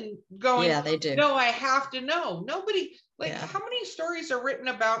up in going, yeah, they do. No, I have to know. Nobody, how many stories are written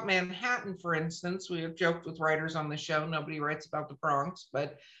about Manhattan, for instance? We have joked with writers on the show. Nobody writes about the Bronx,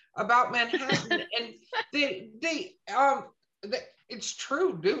 but about Manhattan. And it's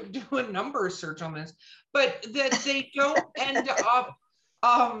true. Do a number search on this, but that they don't end up.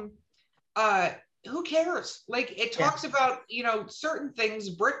 Who cares? Like it talks about, certain things,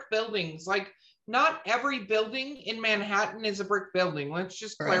 brick buildings, like not every building in Manhattan is a brick building. Let's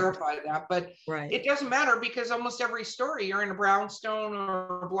just clarify that. But it doesn't matter, because almost every story you're in a brownstone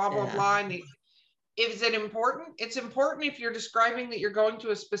or blah, blah, blah. And is it important? It's important if you're describing that you're going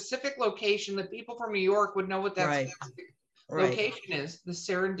to a specific location that people from New York would know what that specific location is. The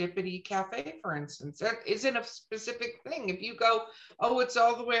Serendipity Cafe, for instance, that isn't a specific thing. If you go, oh, it's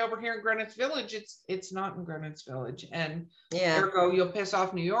all the way over here in Greenwich Village, it's not in Greenwich Village, and ergo you'll piss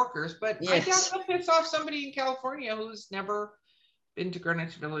off New Yorkers. But I doubt you'll piss off somebody in California who's never been to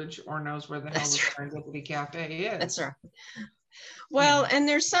Greenwich Village or knows where the hell the Serendipity Cafe is. That's right. Well, and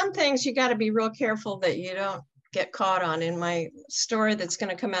there's some things you got to be real careful that you don't get caught on. In my story that's going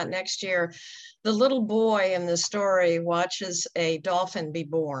to come out next year, the little boy in the story watches a dolphin be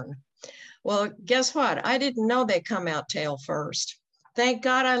born. Well, guess what? I didn't know they come out tail first. Thank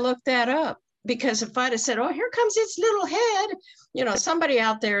God I looked that up, because if I'd have said, oh, here comes its little head, you know, somebody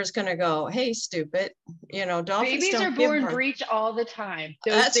out there is going to go, hey, stupid, you know, dolphins babies are born breech all the time.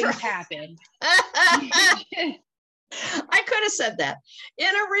 Those things happen. I could have said that in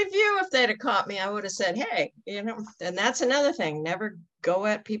a review. If they'd have caught me, I would have said, hey, you know, and that's another thing. Never go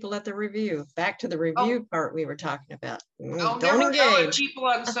at people at the review. Back to the review part we were talking about. Don't engage. Go at people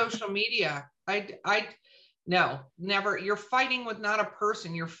on social media. No, never. You're fighting with not a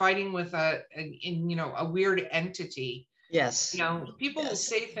person. You're fighting with a weird entity. Yes. You know, people will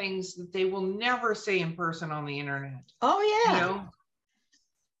say things that they will never say in person on the internet. Oh yeah. You know?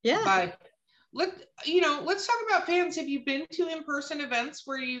 Yeah. But let's talk about fans. Have you been to in-person events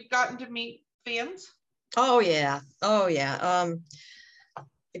where you've gotten to meet fans? Oh yeah.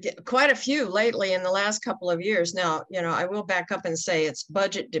 Quite a few lately in the last couple of years. Now, you know, I will back up and say it's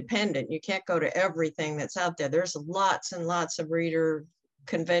budget dependent. You can't go to everything that's out there. There's lots and lots of reader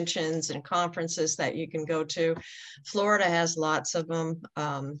conventions and conferences that you can go to. Florida has lots of them.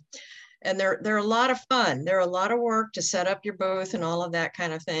 And they're a lot of fun. They're a lot of work to set up your booth and all of that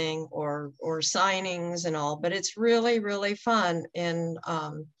kind of thing, or signings and all, but it's really, really fun. And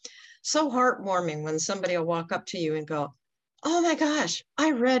so heartwarming when somebody will walk up to you and go, oh my gosh,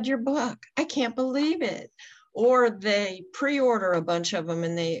 I read your book. I can't believe it. Or they pre-order a bunch of them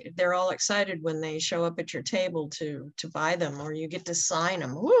and they're all excited when they show up at your table to buy them, or you get to sign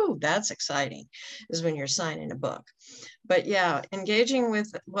them. Woo, that's exciting, is when you're signing a book. But yeah, engaging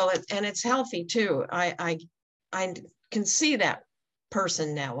with, and it's healthy too. I can see that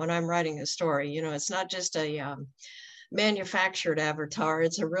person now when I'm writing a story. You know, it's not just a manufactured avatar,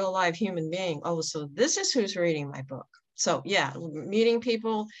 it's a real live human being. Oh, so this is who's reading my book. So yeah, meeting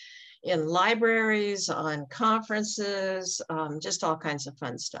people in libraries, on conferences, just all kinds of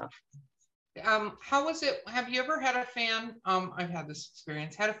fun stuff. How was it? Have you ever had a fan, I've had this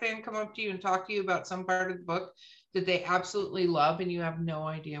experience, had a fan come up to you and talk to you about some part of the book that they absolutely love and you have no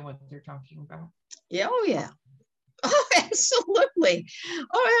idea what they're talking about? Yeah, oh yeah. Oh, absolutely.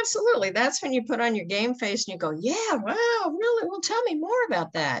 Oh, absolutely. That's when you put on your game face and you go, yeah, wow, really? Well, tell me more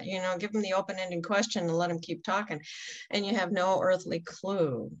about that. You know, give them the open-ended question and let them keep talking. And you have no earthly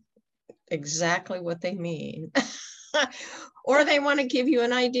clue exactly what they mean. Or they want to give you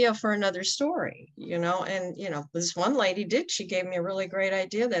an idea for another story, you know. And, you know, this one lady she gave me a really great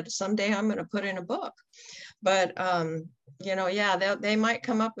idea that someday I'm going to put in a book. But, you know, yeah, they might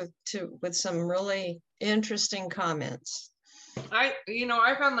come up with some really interesting comments. I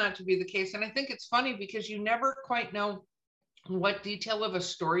found that to be the case. And I think it's funny because you never quite know what detail of a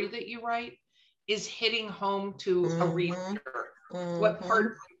story that you write is hitting home to a reader. What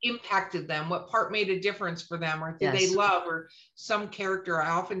part impacted them, what part made a difference for them, or did they love, or some character.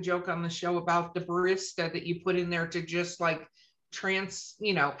 I often joke on the show about the barista that you put in there to just like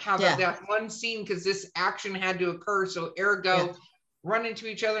have that one scene because this action had to occur. So ergo, run into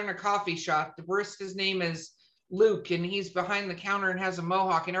each other in a coffee shop. The barista's name is Luke and he's behind the counter and has a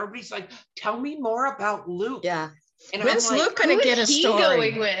mohawk and everybody's like, tell me more about Luke. Yeah. And when's Luke going to get a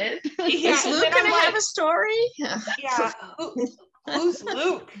story? Going with? Is Luke going to have a story? Yeah. Who's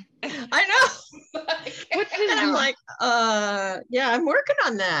Luke? I know. What's his name? I'm like, yeah, I'm working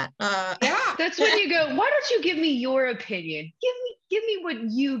on that. Yeah. That's when you go, why don't you give me your opinion? Give me what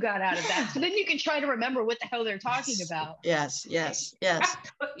you got out of that. So then you can try to remember what the hell they're talking about. Yes. Yes. Yeah.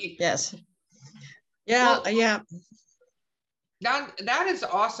 Well, yeah. That is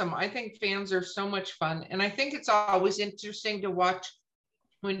awesome. I think fans are so much fun. And I think it's always interesting to watch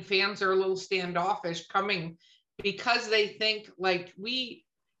when fans are a little standoffish coming because they think like we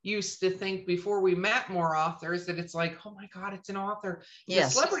used to think before we met more authors that it's like, oh my God, it's an author, a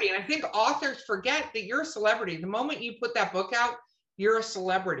celebrity. And I think authors forget that you're a celebrity. The moment you put that book out, you're a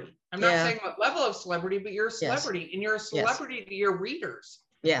celebrity. I'm not saying what level of celebrity, but you're a celebrity and you're a celebrity to your readers.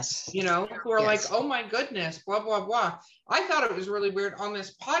 Yes. You know, who are Yes. like, oh my goodness, blah, blah, blah. I thought it was really weird on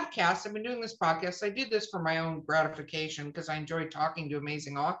this podcast. I've been doing this podcast. I did this for my own gratification because I enjoy talking to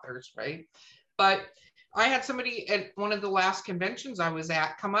amazing authors, right? But I had somebody at one of the last conventions I was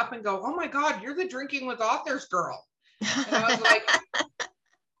at come up and go, oh my God, you're the Drinking with Authors girl. And I was like,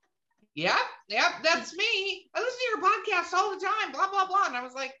 yeah, that's me. I listen to your podcast all the time, blah, blah, blah. And I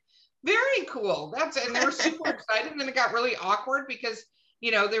was like, very cool. And they were super excited. And then it got really awkward because,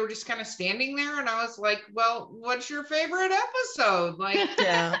 you know, they were just kind of standing there. And I was like, well, what's your favorite episode? Like,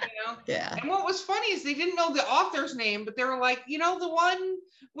 Yeah. you know? Yeah. And what was funny is they didn't know the author's name, but they were like, you know, the one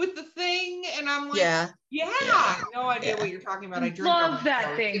with the thing. And I'm like, yeah. No idea what you're talking about. I drink love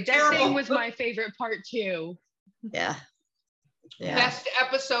that thing. That thing was my favorite part too. Yeah. Best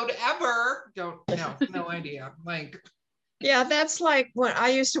episode ever. No idea. Like, yeah, that's like when I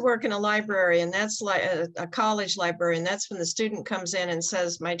used to work in a library, and that's like a college library. And that's when the student comes in and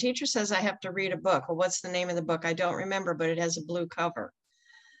says, my teacher says I have to read a book. Well, what's the name of the book? I don't remember, but it has a blue cover.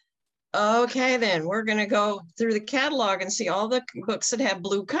 Okay, then we're going to go through the catalog and see all the books that have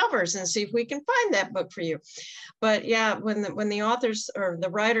blue covers and see if we can find that book for you. But yeah, when the authors or the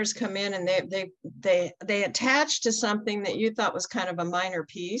writers come in and they attach to something that you thought was kind of a minor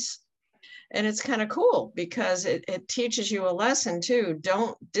piece, and it's kind of cool because it teaches you a lesson too.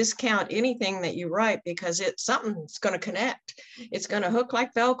 Don't discount anything that you write because something's going to connect. It's going to hook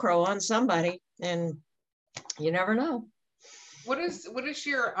like Velcro on somebody, and you never know. What is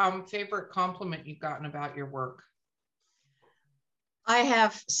your favorite compliment you've gotten about your work? I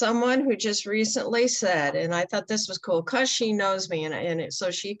have someone who just recently said, and I thought this was cool because she knows me,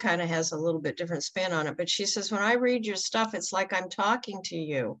 so she kind of has a little bit different spin on it. But she says, when I read your stuff, it's like I'm talking to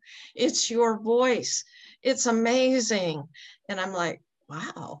you. It's your voice. It's amazing. And I'm like,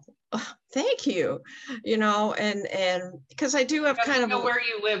 wow, thank you. You know, and because I do have kind of know where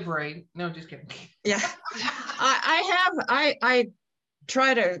you live, right? No, just kidding. Yeah, I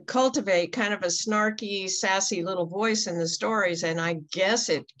try to cultivate kind of a snarky, sassy little voice in the stories. And I guess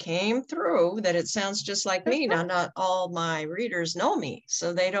it came through that it sounds just like me. Now, not all my readers know me,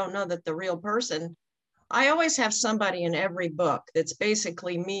 so they don't know that the real person. I always have somebody in every book that's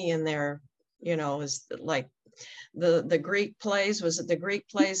basically me in there, you know, is like the Greek plays. Was it the Greek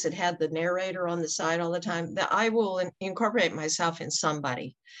plays that had the narrator on the side all the time? That I will incorporate myself in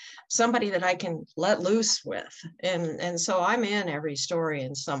somebody that I can let loose with. And so I'm in every story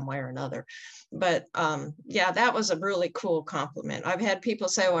in some way or another. But yeah, that was a really cool compliment. I've had people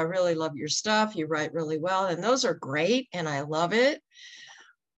say, oh, I really love your stuff. You write really well. And those are great. And I love it.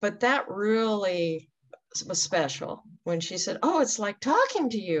 But that really was special when she said, oh, it's like talking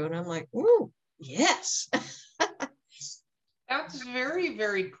to you. And I'm like, ooh, yes. That's very,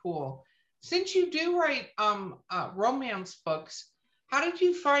 very cool. Since you do write romance books, how did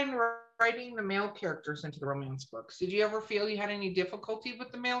you find writing the male characters into the romance books? Did you ever feel you had any difficulty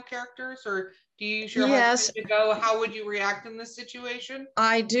with the male characters, or do you use your husband to go, how would you react in this situation?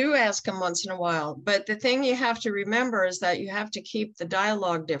 I do ask him once in a while, but the thing you have to remember is that you have to keep the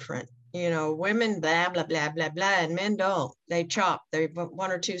dialogue different. You know, women blah, blah, blah, blah, blah, and men don't. They chop. They one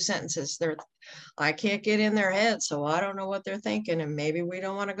or two sentences. I can't get in their head, so I don't know what they're thinking, and maybe we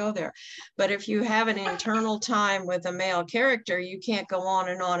don't want to go there. But if you have an internal time with a male character, you can't go on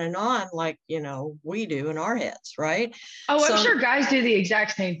and on and on like, you know, we do in our heads, right? Oh, I'm sure guys do the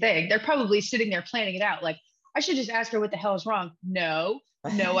exact same thing. They're probably sitting there planning it out. Like, I should just ask her what the hell is wrong. No,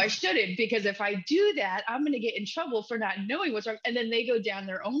 I shouldn't, because if I do that, I'm going to get in trouble for not knowing what's wrong. And then they go down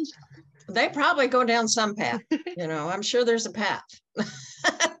their own stuff. They probably go down some path, you know, I'm sure there's a path.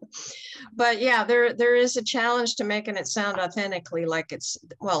 But yeah, there is a challenge to making it sound authentically like it's,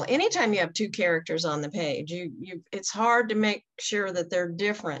 well, anytime you have two characters on the page, it's hard to make sure that they're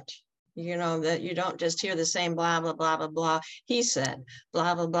different, you know, that you don't just hear the same blah, blah, blah, blah, blah. He said,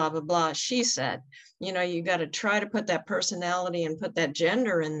 blah, blah, blah, blah, blah. She said, you know, you got to try to put that personality and put that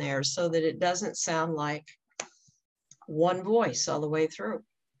gender in there so that it doesn't sound like one voice all the way through.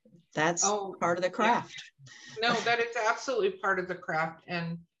 That's part of the craft. Yeah. No, that is absolutely part of the craft.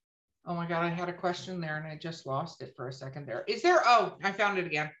 And oh my God, I had a question there and I just lost it for a second there. Is there, oh, I found it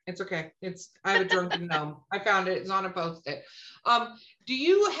again. It's okay. I have a drunken gnome. I found it. It's on a Post-it. Do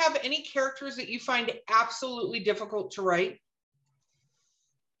you have any characters that you find absolutely difficult to write?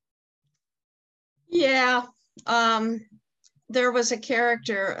 Yeah. There was a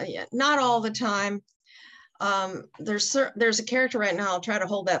character, not all the time. There's a character right now, I'll try to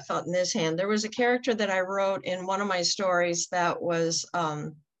hold that thought in this hand. There was a character that I wrote in one of my stories that was,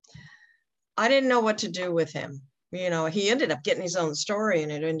 I didn't know what to do with him. You know, he ended up getting his own story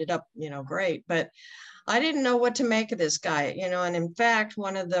and it ended up, you know, great. But I didn't know what to make of this guy, and in fact,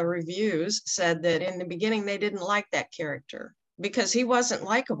 one of the reviews said that in the beginning, they didn't like that character because he wasn't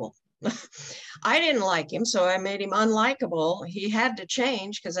likable. I didn't like him, so I made him unlikable. He had to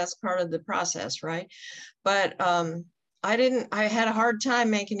change because that's part of the process, right? But I had a hard time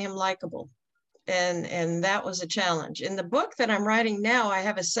making him likable. And that was a challenge. In the book that I'm writing now, I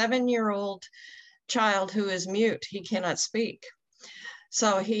have a 7-year-old child who is mute. He cannot speak.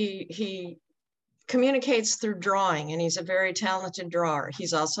 So he communicates through drawing, and he's a very talented drawer.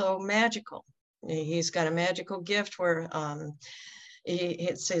 He's also magical. He's got a magical gift where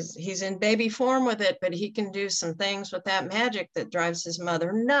he's in baby form with it, but he can do some things with that magic that drives his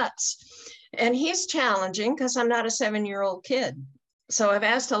mother nuts. And he's challenging because I'm not a 7-year-old kid. So I've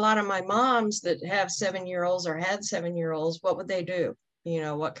asked a lot of my moms that have 7-year-olds or had 7-year-olds, what would they do?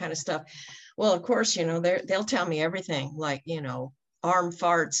 What kind of stuff? Well, of course, they'll tell me everything, like, arm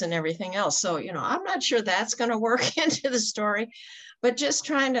farts and everything else. So, I'm not sure that's going to work into the story, but just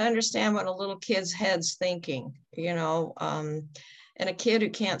trying to understand what a little kid's head's thinking, and a kid who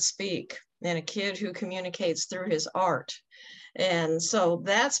can't speak, and a kid who communicates through his art. And so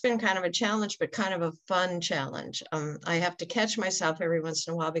that's been kind of a challenge, but kind of a fun challenge. I have to catch myself every once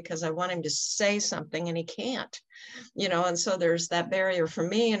in a while because I want him to say something and he can't, and so there's that barrier for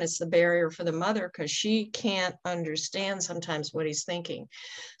me, and it's the barrier for the mother because she can't understand sometimes what he's thinking.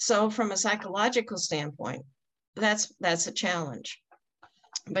 So from a psychological standpoint, that's a challenge.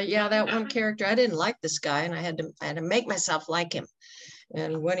 But yeah, that one character, I didn't like this guy, and I had to make myself like him.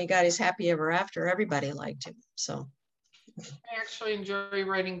 And when he got his happy ever after, everybody liked him. So I actually enjoy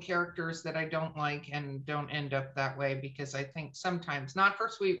writing characters that I don't like and don't end up that way, because I think sometimes, not for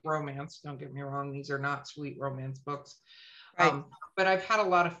sweet romance, don't get me wrong, these are not sweet romance books, right. But I've had a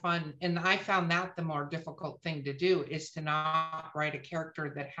lot of fun, and I found that the more difficult thing to do is to not write a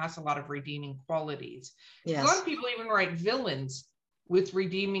character that has a lot of redeeming qualities. Yes. A lot of people even write villains with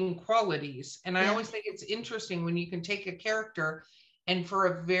redeeming qualities, and I always think it's interesting when you can take a character and for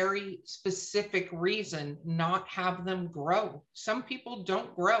a very specific reason, not have them grow. Some people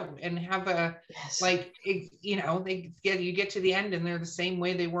don't grow and have you get to the end and they're the same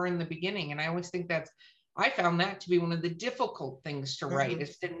way they were in the beginning. And I always think I found that to be one of the difficult things to write,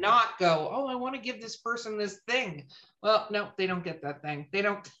 is to not go, oh, I want to give this person this thing. Well, no, they don't get that thing. They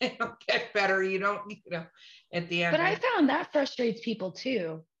don't get better. At the end. But I found that frustrates people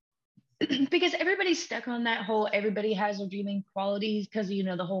too. Because everybody's stuck on that whole everybody has redeeming qualities because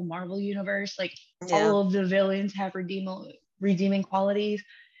the whole Marvel universe, like all of the villains have redeeming qualities.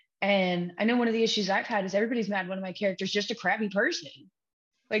 And I know one of the issues I've had is everybody's mad one of my characters just a crappy person.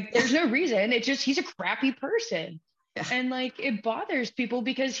 Like there's no reason. It's just he's a crappy person. Yeah. And like it bothers people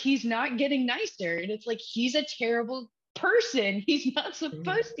because he's not getting nicer. And it's like he's a terrible person. He's not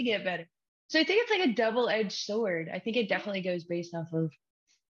supposed to get better. So I think it's like a double-edged sword. I think it definitely goes based off of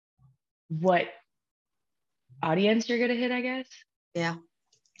what audience you're gonna hit, I guess. Yeah.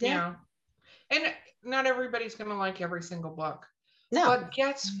 And not everybody's gonna like every single book. No. But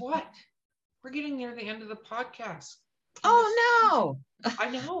guess what? We're getting near the end of the podcast. Oh no. I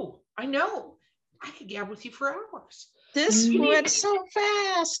know. I could gab with you for hours. This went so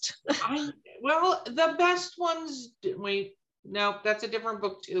fast. Well, the best ones. Wait, no, that's a different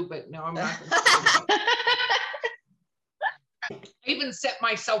book too. But no, I'm not gonna say that. I even set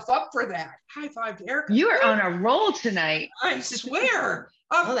myself up for that. High five to Erica. You are on a roll tonight. I swear.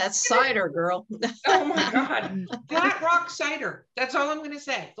 Oh, that's cider, girl. Oh my God. Flat Rock cider. That's all I'm going to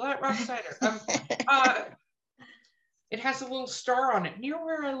say. Flat Rock cider. It has a little star on it near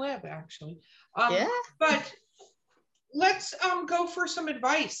where I live, actually. But let's go for some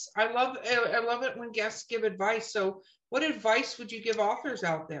advice. I love it when guests give advice. So what advice would you give authors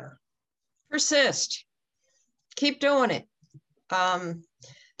out there? Persist. Keep doing it.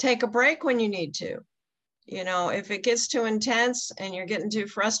 Take a break when you need to. If it gets too intense and you're getting too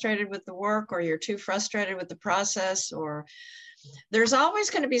frustrated with the work, or you're too frustrated with the process, or there's always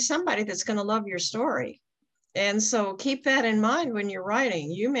going to be somebody that's going to love your story. And so keep that in mind when you're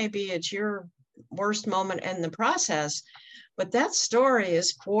writing. You may be at your worst moment in the process, but that story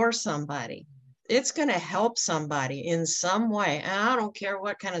is for somebody. It's going to help somebody in some way. And I don't care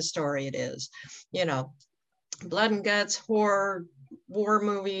what kind of story it is, blood and guts, horror, war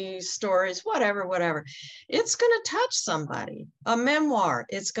movie stories, whatever. It's going to touch somebody. A memoir,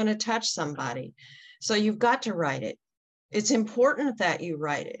 it's going to touch somebody. So you've got to write it. It's important that you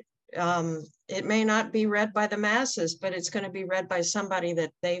write it. It may not be read by the masses, but it's going to be read by somebody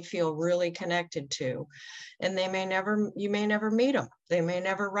that they feel really connected to. And you may never meet them. They may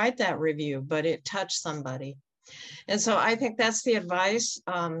never write that review, but it touched somebody. And so I think that's the advice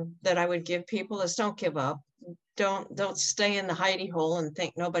that I would give people is don't give up. Don't stay in the hidey hole and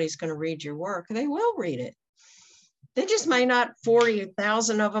think nobody's going to read your work. They will read it. They just might not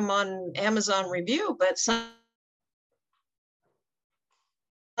 40,000 of them on Amazon review, but some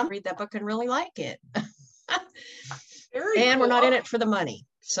read that book and really like it. And we're not in it for the money.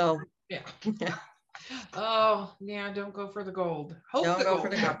 So yeah. Oh yeah, don't go for the gold. Hope the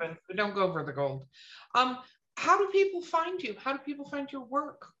gold happens, but don't go for the gold. How do people find you? How do people find your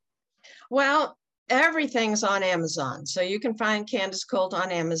work? Well, everything's on Amazon. So you can find Candace Colt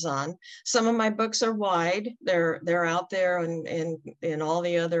on Amazon. Some of my books are wide. They're out there in all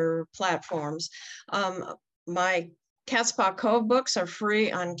the other platforms. My Catspaw Cove books are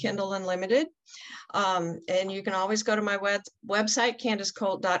free on Kindle Unlimited. And you can always go to my website,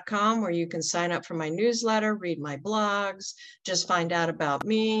 CandaceColt.com, where you can sign up for my newsletter, read my blogs, just find out about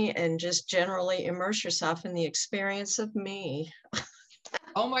me, and just generally immerse yourself in the experience of me.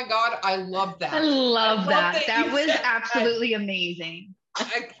 Oh my God, I love that. I love that. That was absolutely amazing.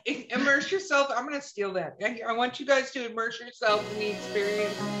 Immerse yourself. I'm going to steal that. I want you guys to immerse yourself in the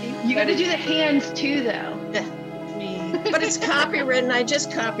experience. You got to do the hands too, though. But it's copywritten. I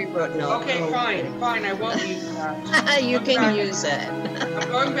just copywrote. No. Okay, fine. I won't use that. You can use it. I'm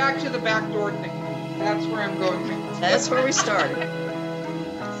going back to the back door thing. That's where I'm going. That's where we started.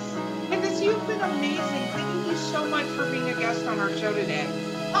 Candace, you've been amazing. Thank you so much for being a guest on our show today.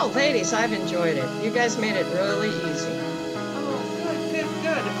 Oh, ladies, I've enjoyed it. You guys made it really easy. Oh,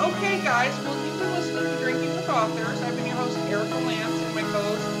 good. Okay, guys. Well, you've been listening to Drinking with Authors. I've been your host, Erica Lance, and my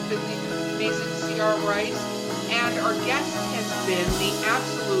co-host has been the amazing C.R. Rice. And our guest has been the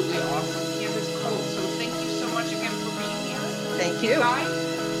absolutely awesome Candace Colt. So thank you so much again for being here. Thank you. Guys,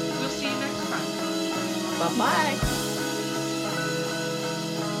 we'll see you next time. Bye-bye.